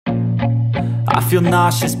I feel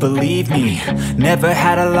nauseous, believe me. Never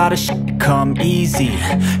had a lot of shit come easy.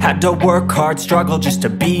 Had to work hard, struggle just to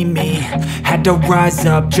be me. Had to rise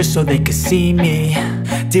up just so they could see me.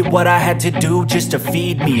 Did what I had to do just to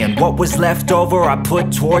feed me, and what was left over I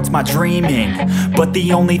put towards my dreaming. But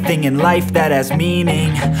the only thing in life that has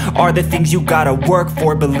meaning are the things you gotta work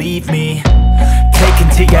for, believe me. Take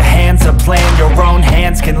into your hands a plan, your own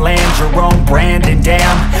hands can land your own brand. And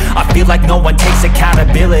damn, I feel like no one takes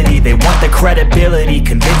accountability. They want the credibility,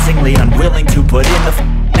 convincingly unwilling to put in the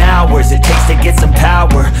hours it takes to get some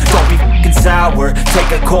power. Don't be f***ing sour,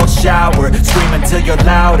 take a cold shower. Scream until you're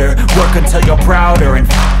louder, work until you're prouder. And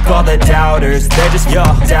f*** all the doubters, they're just your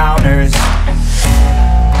downers.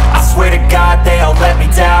 I swear to God they all let me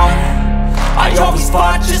down. I always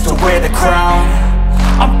fought just to wear the crown.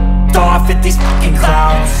 I'm off at these fucking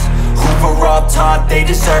clowns who were all taught they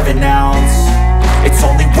deserve an ounce. It's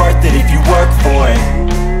only worth it if you work for it.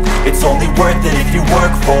 It's only worth it if you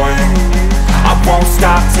work for it. I won't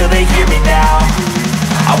stop till they hear me now.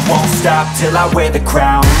 I won't stop till I wear the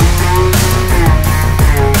crown.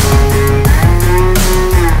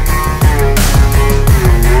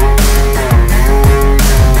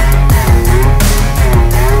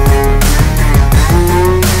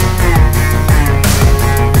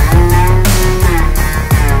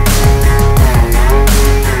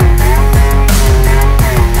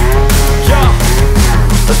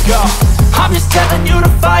 I'm just telling you to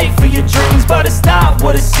fight for your dreams, but it's not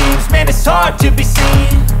what it seems. Man, it's hard to be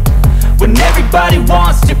seen when everybody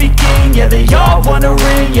wants to be king. Yeah, they all wanna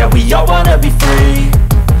ring, yeah, we all wanna be free.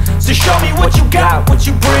 So show me what you got, what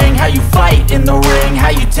you bring, how you fight in the ring, how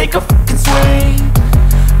you take a fucking swing.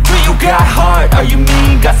 Do you got heart, are you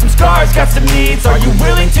mean? Got some scars, got some needs, are you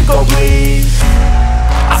willing to go bleed?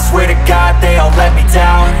 I swear to God they all let me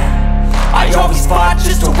down. I always fought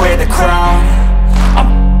just to wear the crown.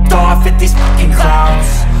 I'm off at these fucking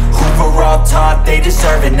clowns who were all taught they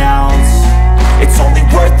deserve an ounce. It's only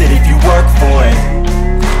worth it if you work for it.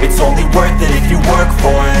 It's only worth it if you work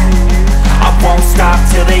for it. I won't stop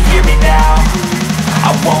till they hear me now.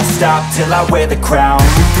 I won't stop till I wear the crown.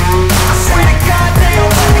 I swear to God they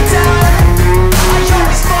all let me down. I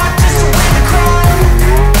always fought just to wear the crown.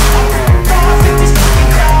 I'm off at these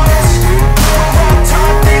fucking clowns who were all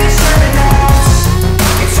taught they deserve an ounce.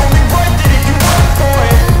 It's only worth it if you work for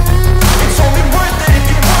it. It's only worth it if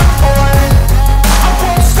you work for it. I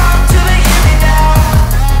won't stop till they hear me now.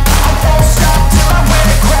 I won't stop till I wear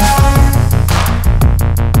the crown.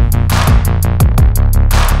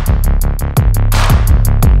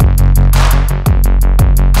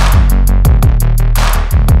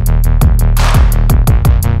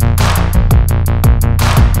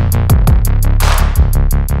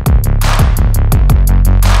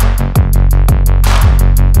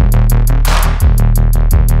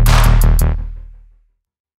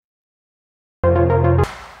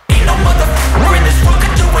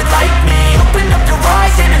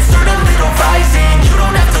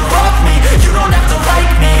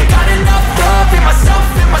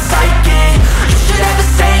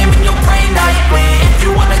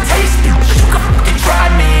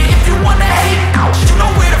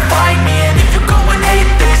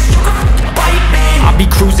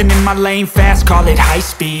 Lane fast, call it high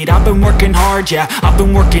speed. I've been working hard, yeah, I've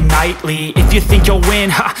been working nightly. If you think you'll win,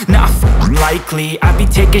 ha, nah, likely. I be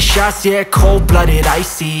taking shots, yeah, cold-blooded,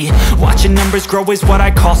 icy. Watching numbers grow is what I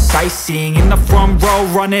call sightseeing. In the front row,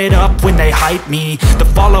 run it up when they hype me. The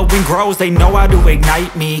following grows, they know how to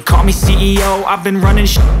ignite me. Call me CEO, I've been running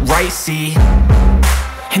shit right, see.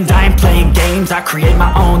 And I ain't playing games, I create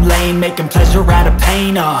my own lane, making pleasure out of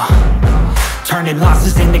pain, turning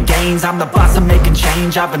losses into gains. I'm the boss, I'm making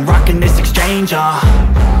change. I've been rocking this exchange,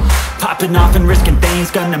 popping off and risking things.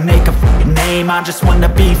 Gonna make a f***ing name. I just wanna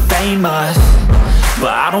be famous,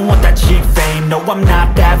 but I don't want that cheap fame. No, I'm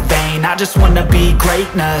not that vain. I just wanna be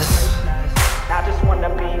greatness. I just wanna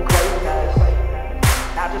be greatness.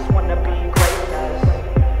 I just wanna be greatness.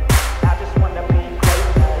 I just wanna be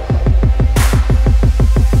greatness.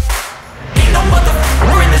 Ain't no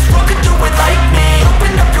motherfucker in this world could do it like me.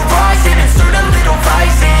 Open up your eyes and insert a little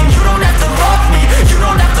rising. You don't have to love me, you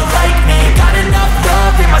don't have to like me. Got enough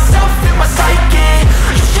love in myself, in my psyche.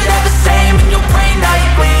 You should have the same in your brain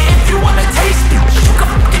nightly. If you wanna taste me, you can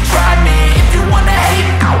fucking try me. If you wanna hate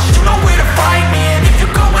me, you know where to find me. And if you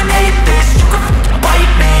go and hate this, you can fucking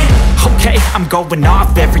bite me. Okay, I'm going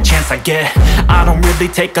off every chance I get. I don't really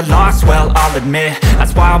take a loss, well, I'll admit.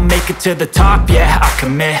 That's why I'll make it to the top, yeah, I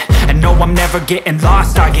commit. And no, I'm never getting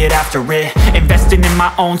lost, I get after it. Investing in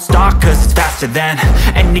my own stock, cause it's faster than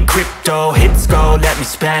any crypto hits go, let me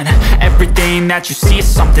spend. Everything that you see is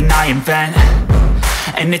something I invent.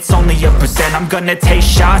 and it's only a percent. I'm gonna take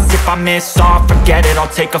shots, if I miss all, forget it. I'll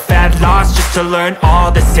take a fat loss just to learn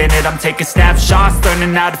all that's in it. I'm taking snapshots,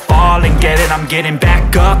 learning how to fall and get it. I'm getting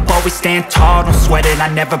back up, always stand tall, don't sweat it. I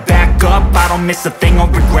never back up, I don't miss a thing, I'll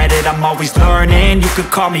regret it. I'm always learning, you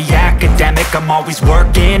could call me academic. I'm always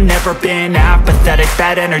working, never been apathetic.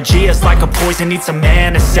 Bad energy is like a poison, needs some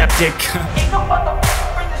antiseptic. Ain't no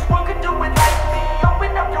motherfucker in this world could do it like me.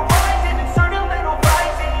 Open up your eyes and insert a little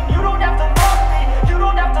rising. You don't have to love me, you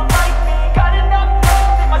don't have to like me. Got enough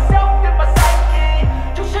love in myself and my psyche.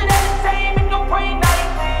 You should have the same in your brain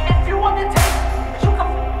nightly. If you want to taste me, you can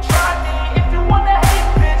try me. If you want to hate,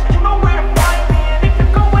 bitch, you know where to find me. And if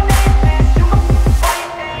you're going aimless, you can fight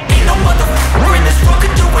me. Ain't no motherfucker in this world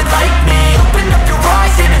could do it like me. Open up your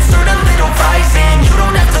eyes and insert a little rising. You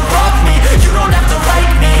don't have to love me, you don't have to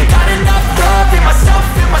like me. Got enough love in myself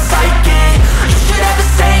and my psyche. You should have the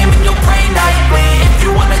same in your brain nightly. If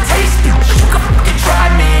you wanna taste me, you can fucking try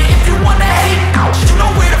me. If you wanna hate, you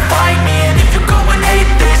know where to find me. And if you're going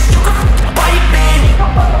hate this, you can fucking bite me.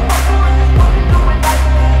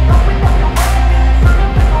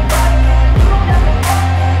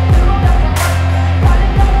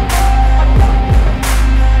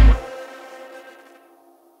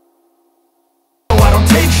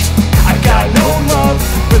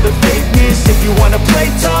 The fakeness. If you wanna play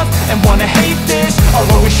tough and wanna hate this,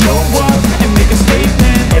 I'll always show up and make a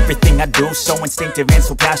statement. Everything I do so instinctive and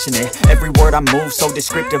so passionate. Every word I move so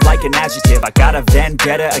descriptive like an adjective. I got a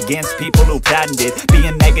vendetta against people who patented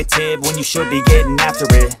being negative when you should be getting after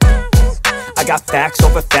it. I got facts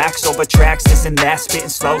over tracks, this and that. Spitting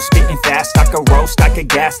slow, spitting fast, I could roast, I could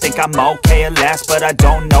gas. Think I'm okay at last, but I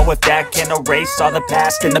don't know if that can erase all the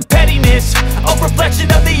past. And the pettiness, a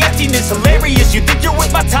reflection of the emptiness. Hilarious, you think you're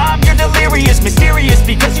with my time, you're delirious. Mysterious,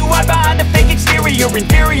 because you hide behind a fake exterior.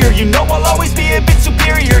 Inferior, you know I'll always be a bit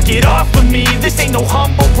superior. Get off of me, this ain't no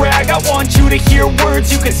humble brag. I want you to hear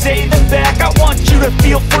words, you can say them back. I want you to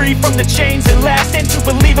feel free from the chains that last, and to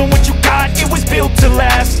believe in what you got, it was built to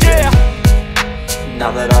last, yeah. Now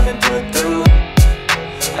that I've been put through,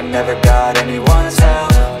 I never got anyone's help.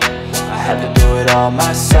 I had to do it all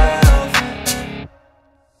myself.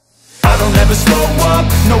 I don't ever slow up,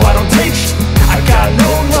 no I don't take sh**. I got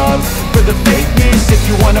no love for the fakeness. If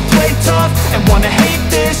you wanna play tough and wanna hate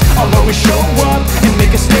this, I'll always show up and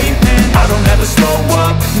make a statement. I don't ever slow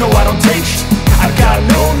up, no I don't take sh**. I got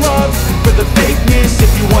no love for the fakeness. If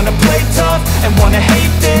you wanna play tough and wanna hate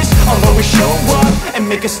this, I'll always show up and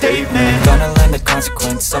make a statement. Gonna learn the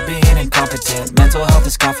consequence of being incompetent. Mental health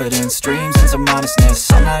is confidence, dreams and some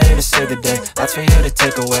honestness. I'm not here to save the day, that's for you to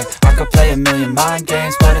take away. I could play a million mind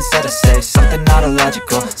games, but instead I say something not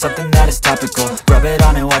illogical, something that is topical. Rub it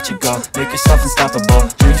on and watch it go, make yourself unstoppable.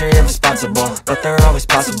 Dreams are irresponsible, but they're always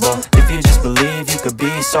possible. If you just believe, you could be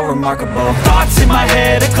so remarkable. Thoughts in my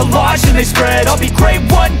head, a collage and they spread. I'll be great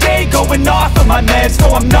one day, going off of my meds.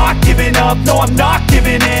 No, I'm not giving up, no, I'm not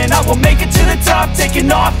giving in. I will make it to the top, taking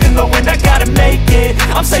off in the wind. I gotta make it,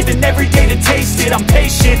 I'm saving every day to taste it. I'm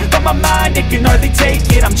patient, but my mind, it can hardly take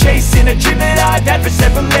it. I'm chasing a dream that I've had for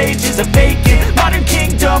several ages. A vacant, modern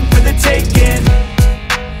kingdom for the taking.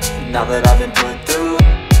 Now that I've been put through,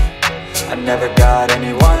 I never got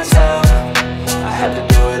anyone's help. I had to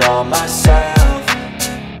do it all myself.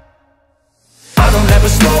 I don't ever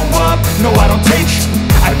slow up, no I don't take sh**.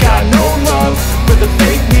 I got no love for the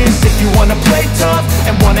fakeness. If you wanna play tough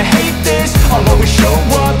and wanna hate this, I'll always show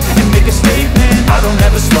up and make a statement. I don't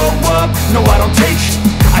ever slow up, no I don't take sh**.